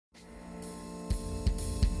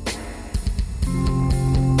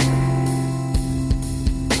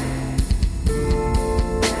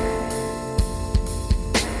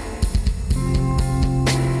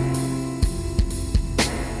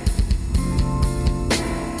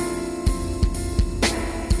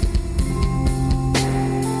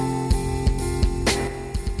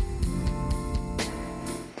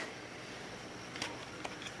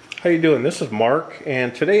How you doing? This is Mark,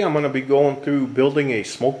 and today I'm going to be going through building a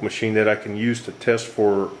smoke machine that I can use to test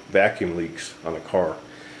for vacuum leaks on a car.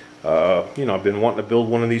 I've been wanting to build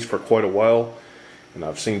one of these for quite a while, and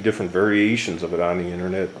I've seen different variations of it on the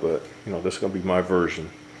internet, but this is going to be my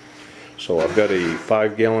version. So I've got a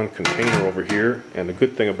 5-gallon container over here, and the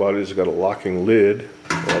good thing about it is it's got a locking lid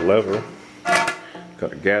or a lever.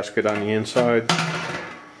 Got a gasket on the inside.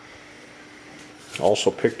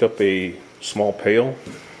 Also picked up a small pail.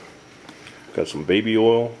 Got some baby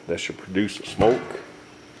oil that should produce the smoke.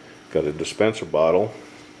 Got a dispenser bottle,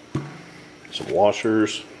 some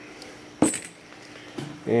washers,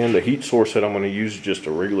 and the heat source that I'm going to use is just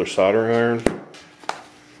a regular soldering iron.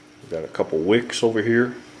 Got a couple wicks over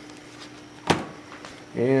here,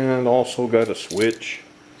 and also got a switch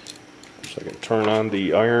so I can turn on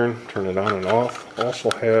the iron, turn it on and off.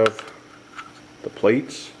 Also have the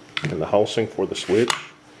plates and the housing for the switch.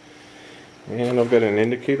 And I've got an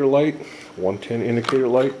indicator light, 110 indicator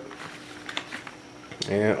light,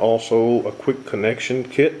 and also a quick connection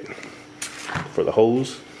kit for the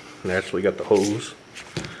hose. Naturally got the hose.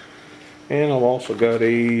 And I've also got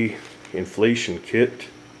a inflation kit.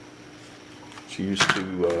 It's used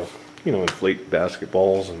to inflate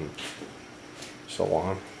basketballs and so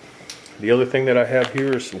on. The other thing that I have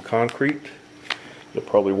here is some concrete. You'll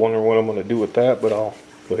probably wonder what I'm going to do with that, but I'll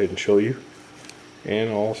go ahead and show you.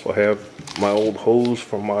 And I also have my old hose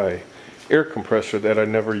from my air compressor that I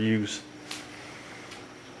never use.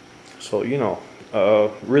 So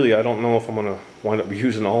really I don't know if I'm gonna wind up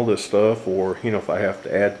using all this stuff, or if I have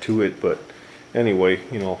to add to it, but anyway,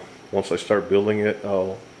 once I start building it,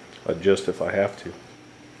 I'll adjust if I have to.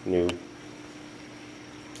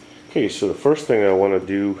 Okay, so the first thing I want to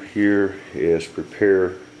do here is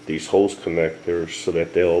prepare these hose connectors so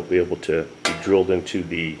that they'll be able to be drilled into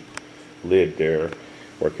the lid there,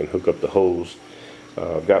 where I can hook up the hose.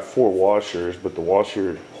 I've got 4 washers, but the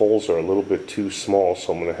washer holes are a little bit too small,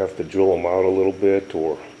 so I'm going to have to drill them out a little bit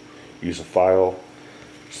or use a file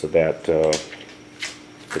so that the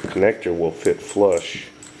connector will fit flush.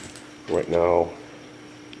 Right now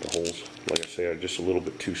the holes, like I say, are just a little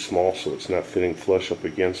bit too small, so it's not fitting flush up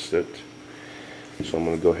against it. So I'm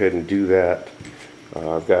going to go ahead and do that.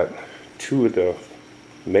 I've got 2 of the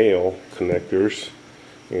male connectors,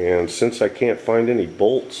 and since I can't find any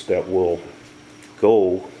bolts that will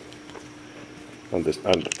go on the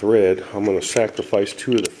thread, I'm going to sacrifice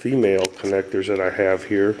 2 of the female connectors that I have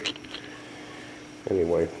here.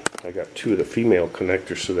 Anyway, I got 2 of the female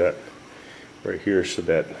connectors so that right here, so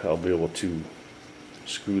that I'll be able to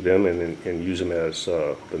screw them and use them as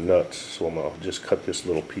the nuts. So I'll just cut this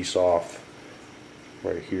little piece off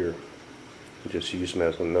right here and just use them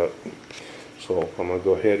as a nut. So I'm going to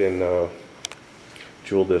go ahead and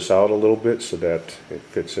drill this out a little bit so that it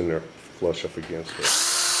fits in there flush up against it.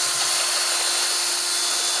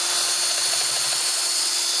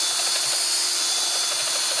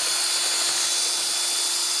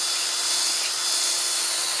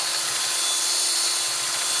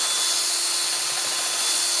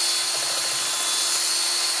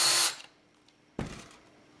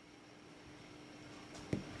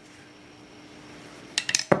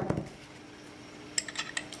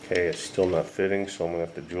 Okay, it's still not fitting, so I'm going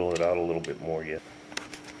to have to drill it out a little bit more yet.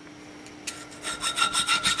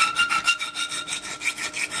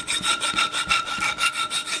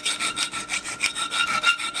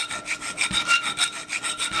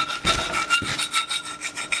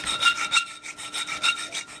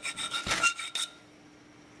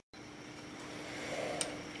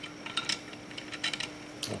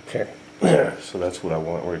 Okay, so that's what I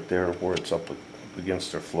want right there, where it's up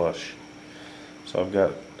against their flush. So I've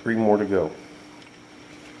got 3 more to go.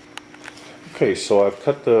 Okay, so I've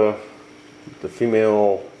cut the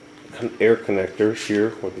female air connectors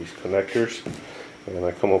here with these connectors, and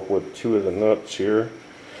I come up with 2 of the nuts here.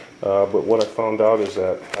 But what I found out is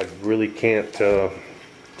that I really can't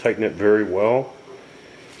tighten it very well,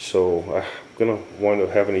 so I'm gonna wind up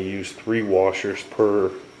having to use 3 washers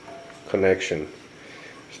per connection.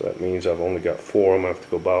 So that means I've only got 4. I'm gonna have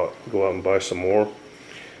to go out and buy some more.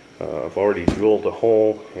 I've already drilled a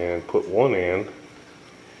hole and put one in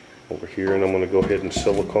over here, and I'm going to go ahead and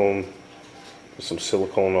put some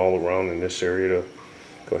silicone all around in this area to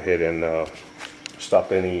go ahead and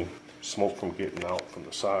stop any smoke from getting out from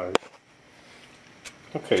the side.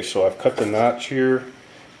 Okay, so I've cut the notch here,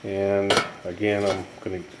 and again I'm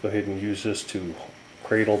going to go ahead and use this to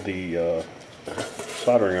cradle the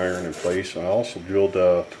soldering iron in place. And I also drilled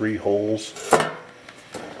 3 holes,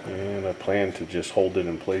 and I plan to just hold it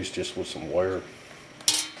in place just with some wire.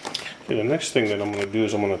 Okay, the next thing that I'm going to do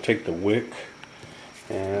is I'm going to take the wick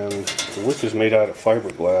And the wick is made out of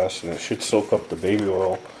fiberglass, and it should soak up the baby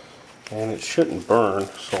oil, and it shouldn't burn.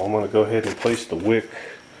 So I'm going to go ahead and place the wick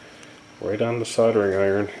right on the soldering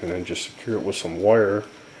iron, and then just secure it with some wire.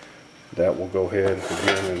 That will go ahead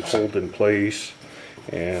again and hold in place.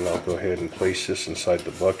 And I'll go ahead and place this inside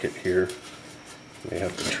the bucket here. May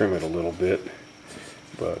have to trim it a little bit,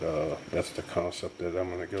 but that's the concept that I'm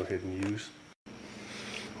going to go ahead and use.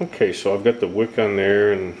 Okay, so I've got the wick on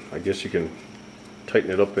there, and I guess you can tighten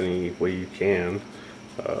it up any way you can.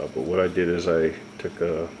 But what I did is I took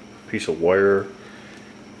a piece of wire,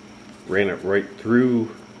 ran it right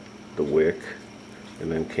through the wick,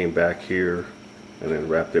 and then came back here and then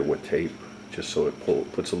wrapped it with tape just so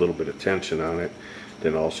it puts a little bit of tension on it.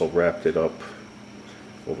 Then also wrapped it up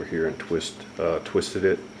over here and twisted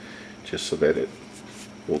it just so that it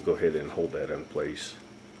will go ahead and hold that in place.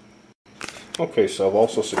 Okay, so I've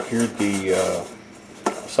also secured the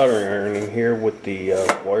soldering iron in here with the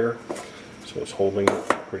wire, so it's holding it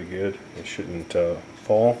pretty good. It shouldn't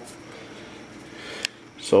fall.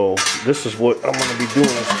 So this is what I'm going to be doing,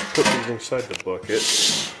 is put these inside the bucket,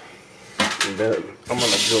 and then I'm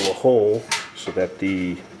going to drill a hole so that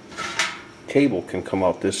the cable can come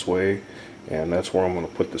out this way, and that's where I'm going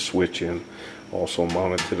to put the switch in. Also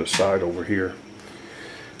mount it to the side over here.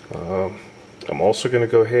 I'm also going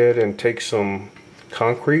to go ahead and take some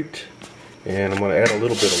concrete, and I'm going to add a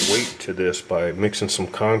little bit of weight to this by mixing some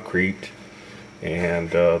concrete,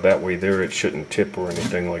 and that way there it shouldn't tip or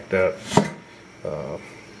anything like that.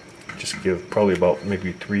 Just give probably about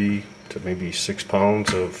maybe 3 to maybe 6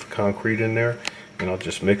 pounds of concrete in there, and I'll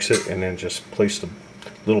just mix it and then just place the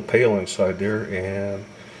little pail inside there, and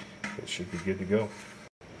it should be good to go.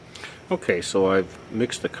 Okay, so I've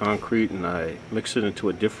mixed the concrete and I mixed it into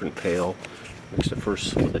a different pail. Mixed it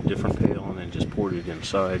first with a different pail and then just poured it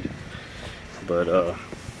inside. But just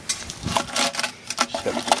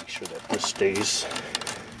have to make sure that this stays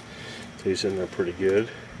in there pretty good.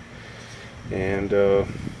 And I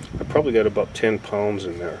probably got about 10 pounds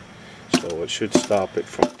in there, so it should stop it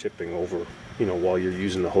from tipping over, you know, while you're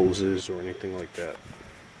using the hoses or anything like that.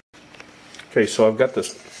 Okay, so I've got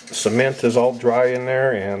this cement is all dry in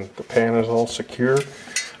there and the pan is all secure.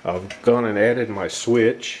 I've gone and added my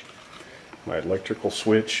switch, my electrical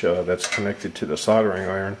switch that's connected to the soldering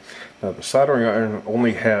iron. Now the soldering iron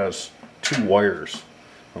only has 2 wires.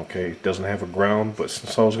 Okay, it doesn't have a ground, but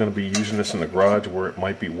since I was going to be using this in the garage where it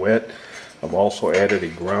might be wet, I've also added a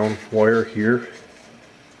ground wire here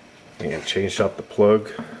and changed out the plug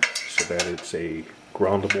so that it's a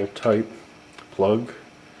groundable type plug.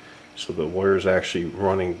 So the wire is actually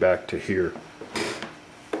running back to here.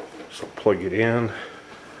 So plug it in.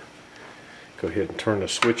 Go ahead and turn the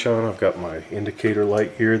switch on. I've got my indicator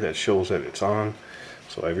light here that shows that it's on.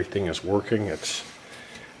 So everything is working. It's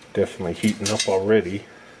definitely heating up already.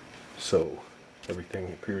 So everything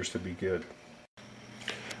appears to be good.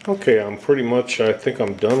 Okay, I think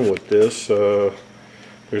I'm done with this.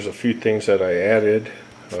 There's a few things that I added.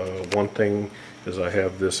 One thing is I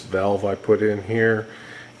have this valve I put in here,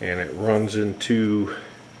 and it runs into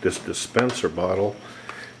this dispenser bottle,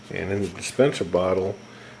 and in the dispenser bottle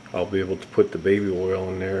I'll be able to put the baby oil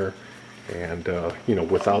in there, and you know,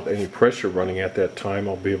 without any pressure running at that time,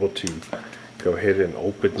 I'll be able to go ahead and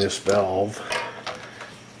open this valve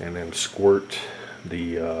and then squirt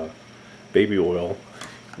the baby oil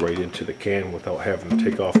right into the can without having to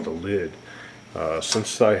take off the lid.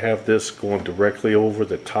 Since I have this going directly over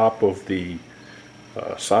the top of the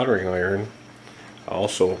soldering iron, I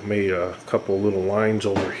also made a couple little lines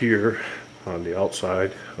over here on the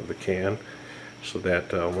outside of the can so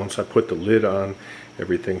that once I put the lid on,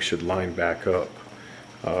 everything should line back up.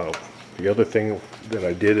 The other thing that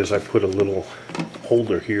I did is I put a little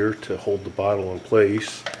holder here to hold the bottle in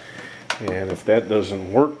place, and if that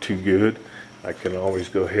doesn't work too good, I can always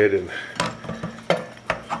go ahead and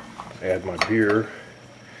add my beer,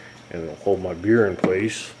 and it'll hold my beer in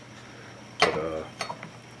place. But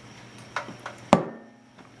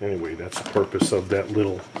anyway, that's the purpose of that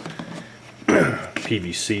little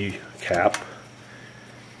PVC cap.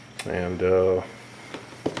 And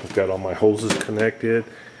I've got all my hoses connected.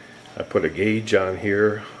 I put a gauge on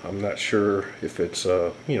here. I'm not sure if it's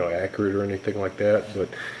you know, accurate or anything like that, but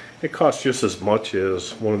it costs just as much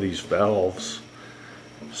as one of these valves.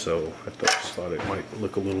 So I just thought it might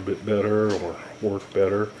look a little bit better or work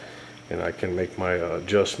better, and I can make my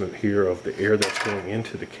adjustment here of the air that's going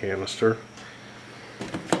into the canister,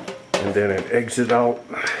 and then it exits out.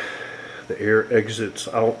 The air exits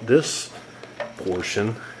out this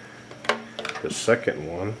portion, the second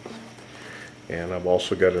one, and I've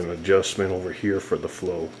also got an adjustment over here for the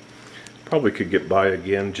flow. Probably could get by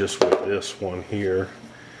again just with this one here,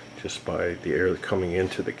 just by the air coming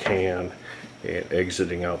into the can and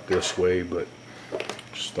exiting out this way, but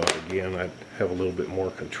just thought again I'd have a little bit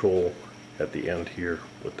more control at the end here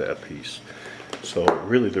with that piece. So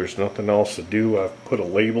really there's nothing else to do. I've put a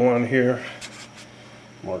label on here,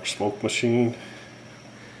 marked smoke machine.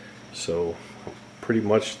 So pretty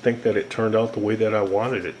much think that it turned out the way that I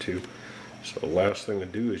wanted it to. So the last thing to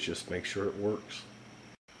do is just make sure it works.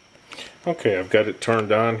 Okay, I've got it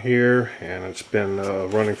turned on here and it's been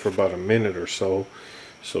running for about a minute or so.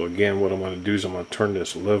 So again, what I'm going to do is I'm going to turn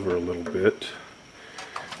this lever a little bit.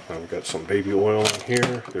 I've got some baby oil in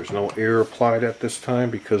here. There's no air applied at this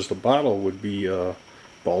time because the bottle would be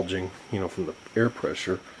bulging, you know, from the air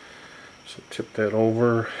pressure. So tip that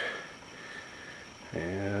over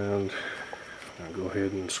and I'll go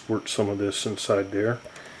ahead and squirt some of this inside there.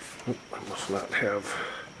 Oh, I must not have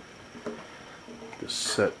this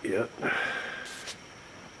set yet.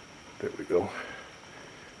 There we go.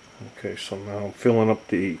 Okay, so now I'm filling up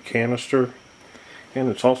the canister and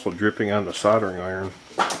it's also dripping on the soldering iron.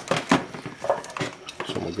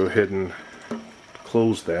 So I'm going to go ahead and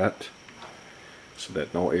close that so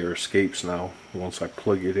that no air escapes now once I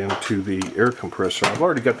plug it into the air compressor. I've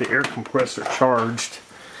already got the air compressor charged,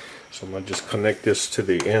 so I'm going to just connect this to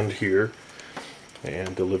the end here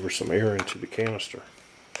and deliver some air into the canister.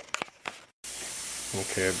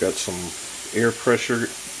 Okay, I've got some air pressure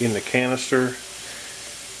in the canister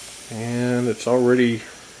and it's already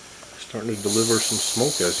starting to deliver some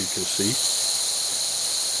smoke, as you can see.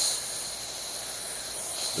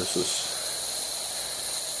 This is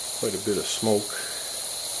quite a bit of smoke,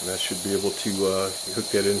 and that should be able to you hook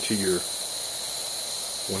that into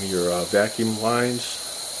one of your vacuum lines,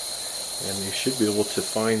 and you should be able to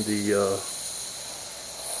find the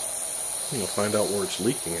find out where it's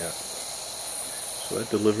leaking at. So that's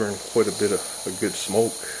delivering quite a bit of a good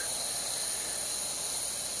smoke.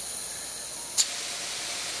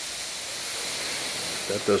 If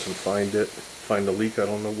that doesn't find the leak, I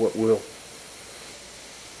don't know what will.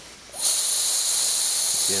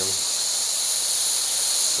 Again,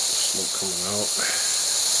 got the smoke coming out.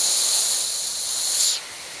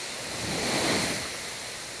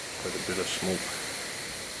 Quite a bit of smoke.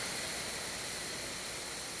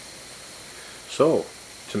 So,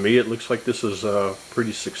 to me it looks like this is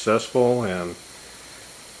pretty successful and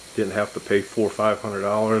didn't have to pay $400 or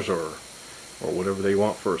 $500 or whatever they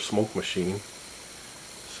want for a smoke machine.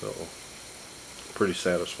 So, pretty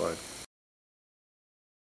satisfied.